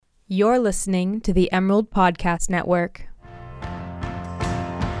You're listening to the Emerald Podcast Network.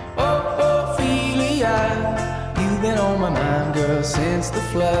 Oh, Ophelia, you've been on my mind, girl, since the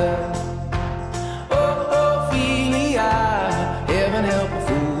flood. Oh, Ophelia, heaven help a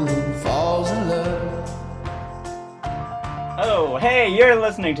fool who falls in love. Oh, hey, you're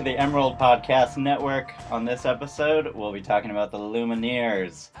listening to the Emerald Podcast Network. On this episode, we'll be talking about the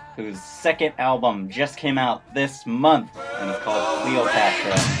Lumineers, whose second album just came out this month, and it's called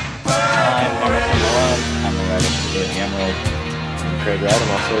Cleopatra. I'm Emerson Malone. I'm a writer for the Emerald. I'm Craig Wright.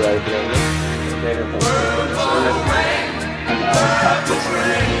 I'm also a writer for the Emerald. I'm Alec Topkis.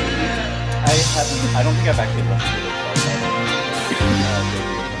 I don't think I've actually listened to this album.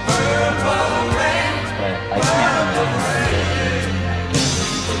 But I can't imagine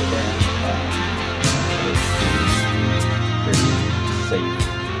pretty safe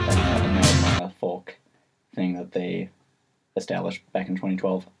Americana folk thing that they established back in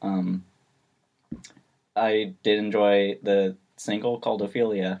 2012. I did enjoy the single called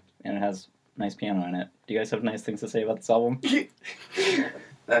Ophelia, and it has nice piano in it. Do you guys have nice things to say about this album?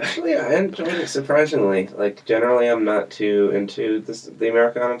 Actually, I enjoyed it surprisingly. Like, generally I'm not too into the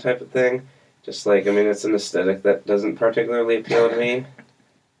Americana type of thing. Just like, I mean, it's an aesthetic that doesn't particularly appeal to me.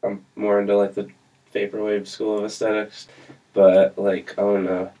 I'm more into, like, the vaporwave school of aesthetics. But, like, I don't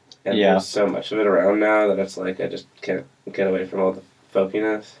know. And there's so much of it around now that it's like I just can't get away from all the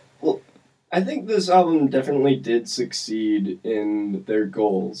folkiness. Well, I think this album definitely did succeed in their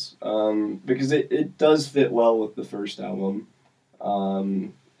goals, because it does fit well with the first album.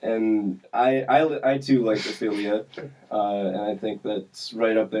 And I too like Ophelia, and I think that's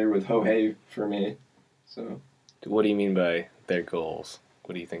right up there with Ho Hey for me. So, what do you mean by their goals?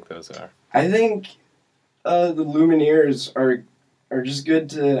 What do you think those are? I think the Lumineers are just good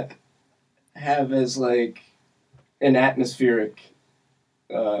to have as like an atmospheric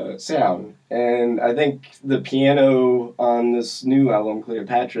sound, and I think the piano on this new album,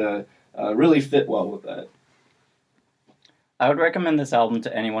 Cleopatra, really fit well with that. I would recommend this album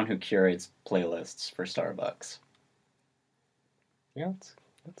to anyone who curates playlists for Starbucks. Yeah,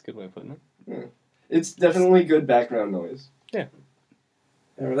 that's a good way of putting it. Yeah. It's definitely good background noise. Yeah.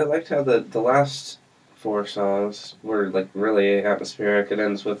 I really liked how the last 4 songs were like really atmospheric. It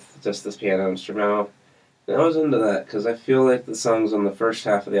ends with just this piano instrumental. And I was into that because I feel like the songs on the first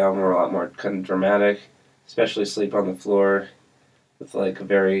half of the album were a lot more kind of dramatic, especially Sleep on the Floor, with like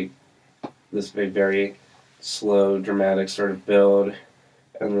very slow, dramatic sort of build,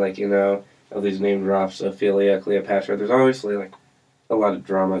 and like, you know, all these name drops, Ophelia, Cleopatra. There's obviously like a lot of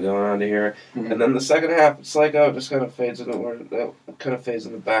drama going on here. Mm-hmm. And then the second half, it's like, it just kind of fades in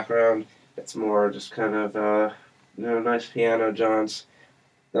the background. It's more just kind of, nice piano jaunts.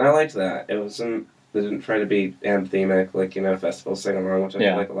 And I liked that. They didn't try to be anthemic, like, festival sing-along, which I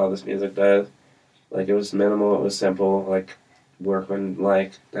feel like a lot of this music does. Like, it was minimal, it was simple, like,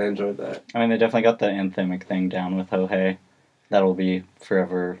 workman-like. I enjoyed that. I mean, they definitely got the anthemic thing down with Ho Hey. That'll be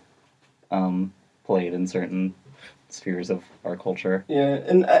forever played in certain spheres of our culture. Yeah,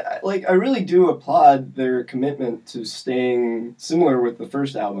 and I really do applaud their commitment to staying similar with the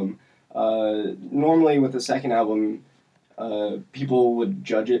first album. Normally with the second album, people would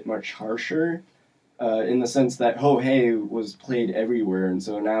judge it much harsher, in the sense that Ho Hey was played everywhere, and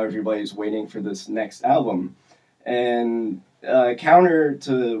so now everybody's waiting for this next album. And counter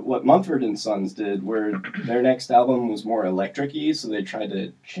to what Mumford & Sons did, where their next album was more electric-y, so they tried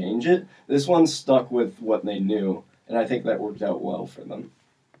to change it, this one stuck with what they knew, and I think that worked out well for them.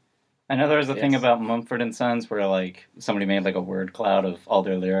 I know there was a thing about Mumford & Sons where, like, somebody made, like, a word cloud of all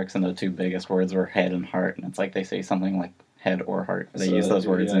their lyrics, and the 2 biggest words were head and heart, and it's like they say something like head or heart. They use those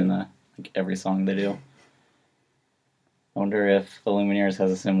words in every song they do. I wonder if the Lumineers has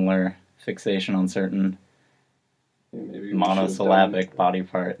a similar fixation on certain monosyllabic body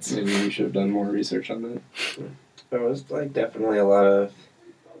parts. Maybe we should have done more research on that. There was, like, definitely a lot of...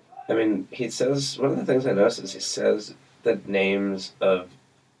 I mean, he says... One of the things I noticed is he says the names of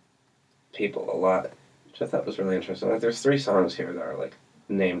people a lot, which I thought was really interesting. Like, there's 3 songs here that are, like,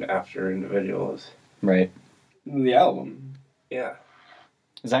 named after individuals. Right. The album. Yeah.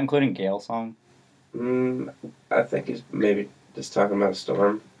 Is that including Gale's song? I think he's maybe just talking about a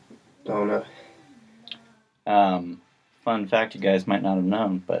storm. Don't know. Fun fact you guys might not have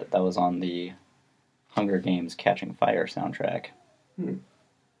known, but that was on the Hunger Games Catching Fire soundtrack. Wait,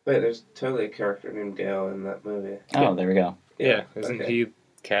 there's totally a character named Gale in that movie. Oh, there we go. Yeah, isn't he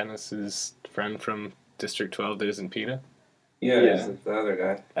Katniss's friend from District 12 that isn't PETA? Yeah, he's the other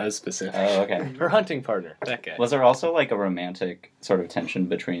guy. As specific. Oh, okay. Her hunting partner, that guy. Was there also like a romantic sort of tension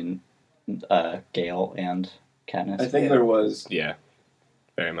between Gale and Katniss? I think there was. Yeah.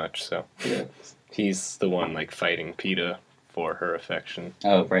 very much so. Yeah. He's the one like fighting PETA for her affection.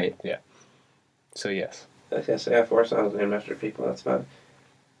 Oh, right. Yeah. So yes. Okay, so yeah, 4 songs named after people. That's fine.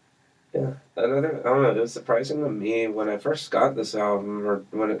 Yeah. I don't know. It was surprising to me when I first got this album, or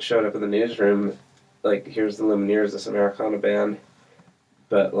when it showed up in the newsroom. Like, here's the Lumineers, this Americana band,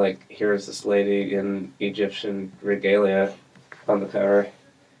 but like, here's this lady in Egyptian regalia on the cover.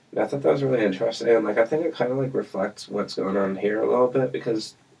 And I thought that was really interesting. And like, I think it kind of like reflects what's going on here a little bit,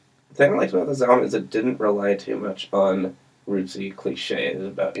 because the thing I liked about this album is it didn't rely too much on rootsy cliches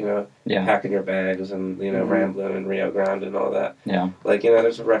about, Yeah. packing your bags and, rambling in Rio Grande and all that. Yeah. Like,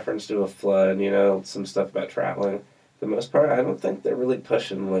 there's a reference to a flood, some stuff about traveling. For the most part, I don't think they're really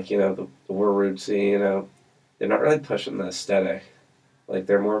pushing, like, the we're rootsy, they're not really pushing the aesthetic. Like,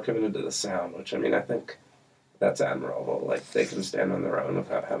 they're more committed to the sound, which, I think that's admirable. Like, they can stand on their own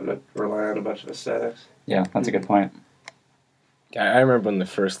without having to rely on a bunch of aesthetics. Yeah, that's a good point. I remember when the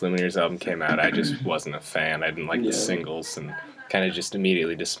first Lumineers album came out, I just wasn't a fan. I didn't like the singles and kind of just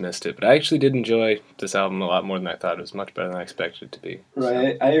immediately dismissed it. But I actually did enjoy this album a lot more than I thought. It was much better than I expected it to be.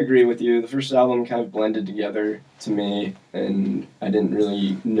 Right, I agree with you. The first album kind of blended together to me, and I didn't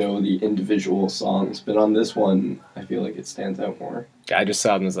really know the individual songs. But on this one, I feel like it stands out more. I just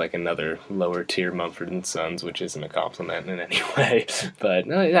saw them as like another lower tier Mumford & Sons, which isn't a compliment in any way. But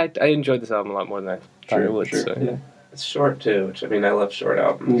no, I enjoyed this album a lot more than I thought it would. Sure. So. Yeah. It's short, too, which, I love short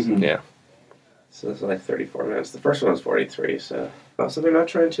albums. Mm-hmm. Yeah. So it's like 34 minutes. The first one was 43, so... Also, they're not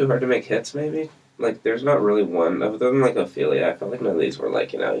trying too hard to make hits, maybe? Like, there's not really one. Other than, like, Ophelia, I felt like none of these were,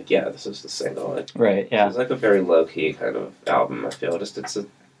 like, this is the single. Like, Right, yeah. It's like a very low-key kind of album, I feel. It's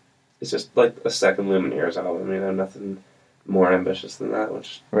just, like, a second Lumineers album, nothing more ambitious than that,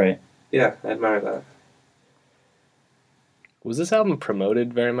 which... Right. Yeah, I admire that. Was this album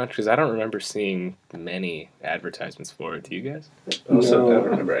promoted very much? Because I don't remember seeing many advertisements for it. Do you guys? I also No. don't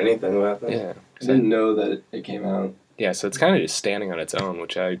remember anything about that. Yeah. I didn't know that it came out. Yeah, so it's kind of just standing on its own,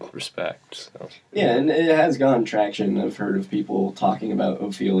 which I respect. So. Yeah, and it has gotten traction. I've heard of people talking about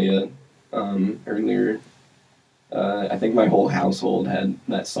Ophelia earlier. I think my whole household had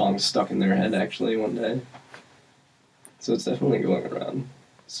that song stuck in their head, actually, one day. So it's definitely going around.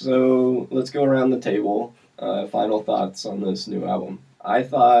 So let's go around the table. Final thoughts on this new album. I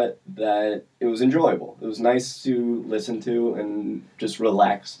thought that it was enjoyable. It was nice to listen to and just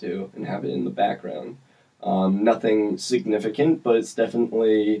relax to and have it in the background. Nothing significant, but it's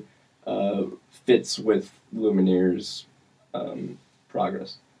definitely fits with Lumineers'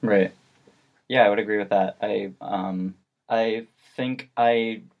 progress. Right. Yeah, I would agree with that. I think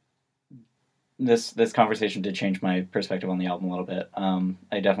this conversation did change my perspective on the album a little bit.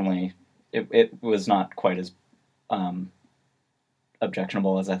 I definitely it was not quite as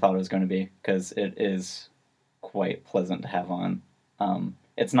objectionable as I thought it was going to be, because it is quite pleasant to have on.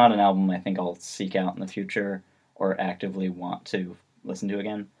 It's not an album I think I'll seek out in the future or actively want to listen to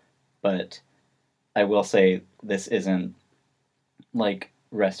again, but I will say this isn't like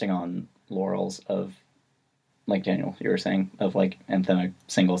resting on laurels of, like Daniel, you were saying, of like anthemic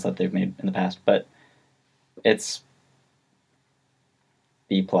singles that they've made in the past, but it's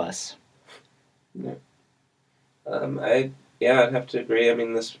B+. Yeah. I'd have to agree.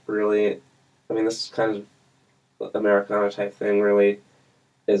 This kind of Americana type thing really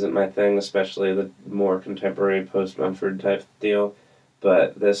isn't my thing, especially the more contemporary post-Mumford type deal.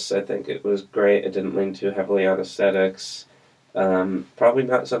 But this, I think it was great. It didn't lean too heavily on aesthetics. Probably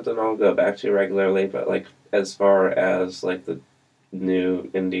not something I'll go back to regularly, but like as far as like the new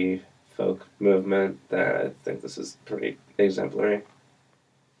indie folk movement, I think this is pretty exemplary.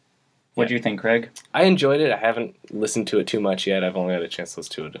 What do you think, Craig? I enjoyed it. I haven't listened to it too much yet. I've only had a chance to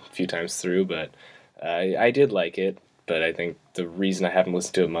listen to it a few times through, but I did like it. But I think the reason I haven't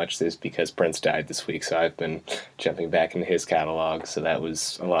listened to it much is because Prince died this week, so I've been jumping back into his catalog. So that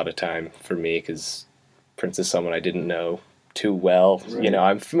was a lot of time for me, because Prince is someone I didn't know too well. Right.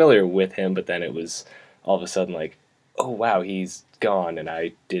 I'm familiar with him, but then it was all of a sudden like, oh wow, he's gone, and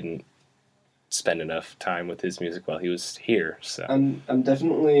I didn't spend enough time with his music while he was here. So I'm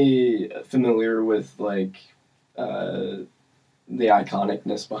definitely familiar with like the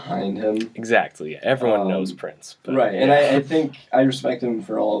iconicness behind him. exactly, yeah. Everyone knows Prince, but, Right, yeah. and I think I respect him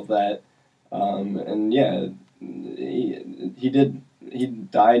for all of that. And yeah, he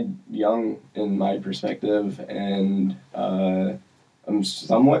died young in my perspective, and I'm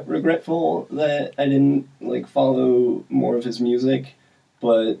somewhat regretful that I didn't like follow more of his music,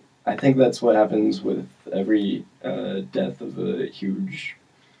 but I think that's what happens with every death of a huge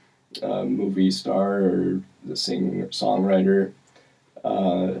movie star or the singer-songwriter.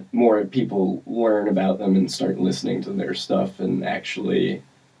 more people learn about them and start listening to their stuff and actually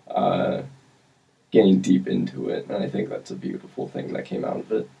getting deep into it. And I think that's a beautiful thing that came out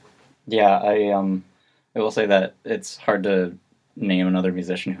of it. Yeah, I will say that it's hard to name another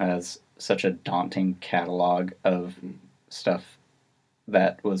musician who has such a daunting catalog of stuff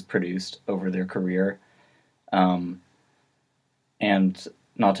that was produced over their career. And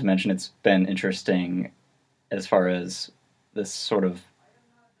not to mention, it's been interesting as far as this sort of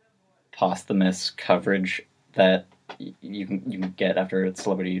posthumous coverage that you can get after a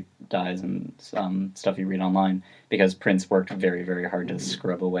celebrity dies and stuff you read online, because Prince worked very, very hard to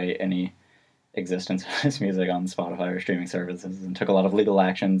scrub away any existence of his music on Spotify or streaming services, and took a lot of legal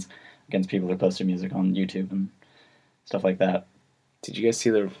actions against people who posted music on YouTube and stuff like that. Did you guys see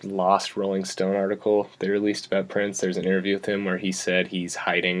the Lost Rolling Stone article they released about Prince? There's an interview with him where he said he's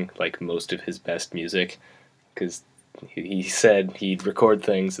hiding like most of his best music, because he said he'd record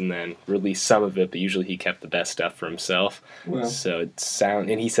things and then release some of it, but usually he kept the best stuff for himself. Wow. So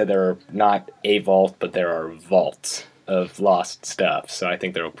and he said there are not a vault, but there are vaults of lost stuff. So I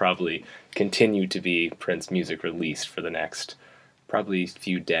think there will probably continue to be Prince music released for the next probably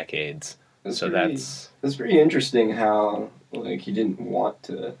few decades. That's pretty interesting how he didn't want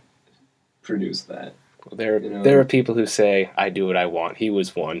to produce that. There are people who say, I do what I want. He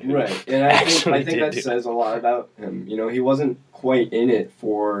was one who right, and I think that says a lot about him. He wasn't quite in it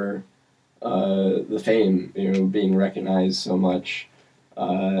for the fame, being recognized so much,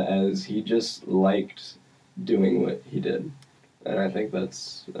 as he just liked doing what he did. And I think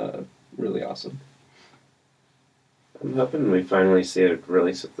that's really awesome. I'm hoping we finally see a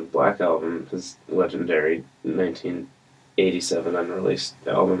release of the Black Album, his legendary 1987 unreleased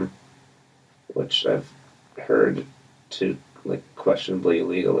album, which I've heard to questionably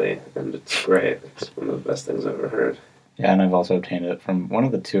legally, and it's great. It's one of the best things I've ever heard. Yeah, and I've also obtained it from one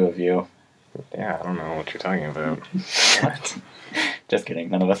of the two of you. Yeah, I don't know what you're talking about. What? Just kidding.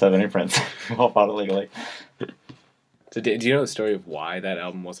 None of us have any Prince. We all bought it legally. So do you know the story of why that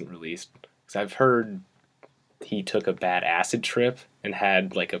album wasn't released? Because I've heard he took a bad acid trip and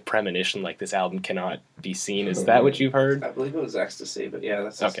had a premonition this album cannot be seen. Is that what you've heard? I believe it was ecstasy, but yeah,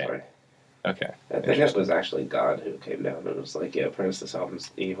 that's the story. Okay. I think it was actually God who came down and was like, yeah, Prince, this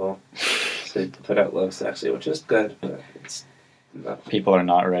album's evil. So he put out Love Sexy, which is good, but it's not. People are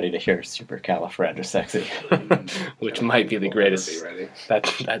not ready to hear Supercalifragisexy. Which might be the greatest.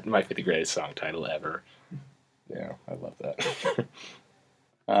 That might be the greatest song title ever. Yeah, I love that.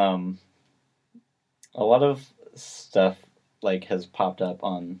 A lot of stuff has popped up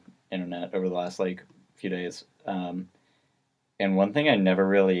on internet over the last few days, and one thing I never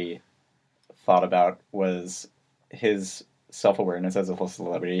really thought about was his self-awareness as a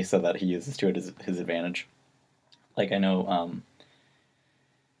celebrity, so that he uses to his advantage. I know,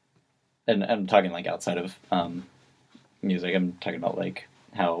 and I'm talking outside of music. I'm talking about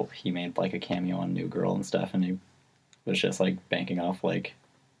how he made a cameo on New Girl and stuff, and he was just banking off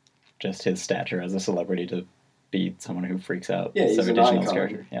just his stature as a celebrity to be someone who freaks out. Yeah, he's an icon.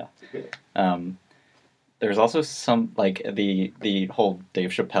 Character. Yeah. There's also some the whole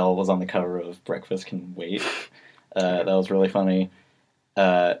Dave Chappelle was on the cover of Breakfast Can Wait. That was really funny.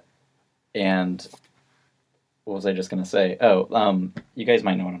 And what was I just gonna say? You guys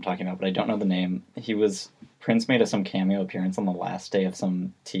might know what I'm talking about, but I don't know the name. Prince made some cameo appearance on the last day of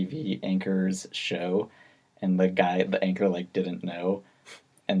some TV anchor's show, and the anchor didn't know,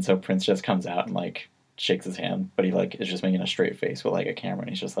 and so Prince just comes out and shakes his hand, but he is just making a straight face with a camera, and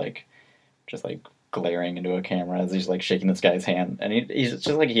he's just glaring into a camera as he's shaking this guy's hand, and he's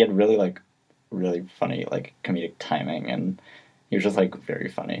just he had really really funny comedic timing, and he was just very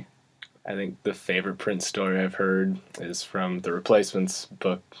funny. I think the favorite Prince story I've heard is from the Replacements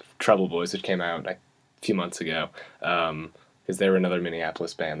book Trouble Boys, which came out a few months ago, because they were another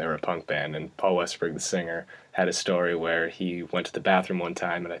Minneapolis band. They were a punk band, and Paul Westberg, the singer, had a story where he went to the bathroom one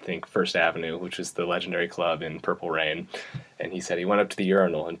time at, I think, First Avenue, which is the legendary club in Purple Rain, and he said he went up to the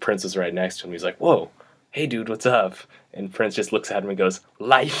urinal, and Prince was right next to him. He's like, "Whoa, hey dude, what's up?" And Prince just looks at him and goes,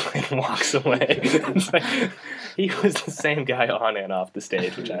 "Life," and walks away. It's he was the same guy on and off the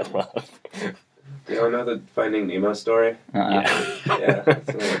stage, which I love. You don't know the Finding Nemo story? Uh-uh. Yeah, it's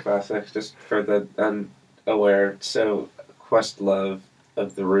another classic. Just for the unaware, so Questlove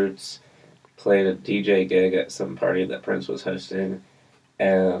of The Roots played a DJ gig at some party that Prince was hosting,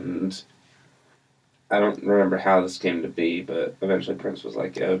 and I don't remember how this came to be, but eventually Prince was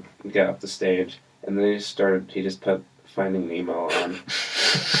like, "Yo, get off the stage," and then he just put Finding Nemo on,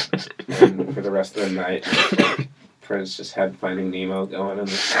 and for the rest of the night, Prince just had Finding Nemo going in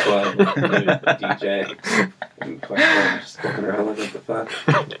this club with the DJ, And question, just looking around like, what the fuck?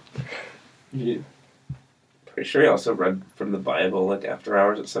 Yeah. Pretty sure he also read from the Bible, like, after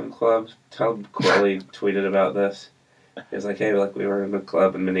hours at some club. Tom Quilly tweeted about this. He was like, hey, like, we were in a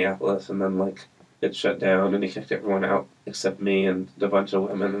club in Minneapolis, and then, like, it shut down, and he kicked everyone out except me and a bunch of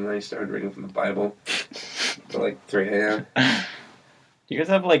women, and then he started reading from the Bible at, like, 3 a.m. Do you guys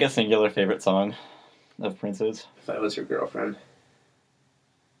have, like, a singular favorite song of Prince's? If I Was Your Girlfriend.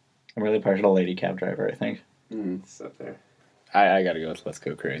 I'm really partial to Lady Cab Driver, I think. It's up there. I gotta go with Let's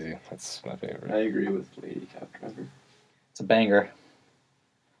Go Crazy. That's my I favorite. agree with Lady Cab Driver. It's a banger.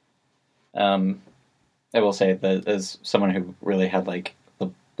 I will say that as someone who really had, like, the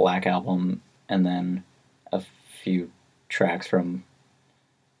Black Album and then a few tracks from,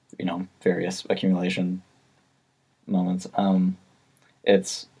 you know, various accumulation moments,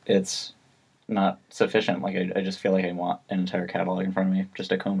 it's not sufficient. Like, I just feel like I want an entire catalog in front of me just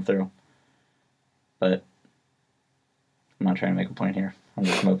to comb through. But I'm not trying to make a point here. I'm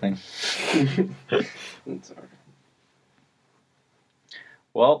just moping. It's all right.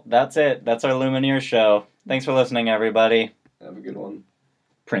 Well, that's it. That's our Lumineer show. Thanks for listening, everybody. Have a good one.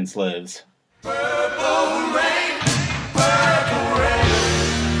 Prince lives. Purple rain.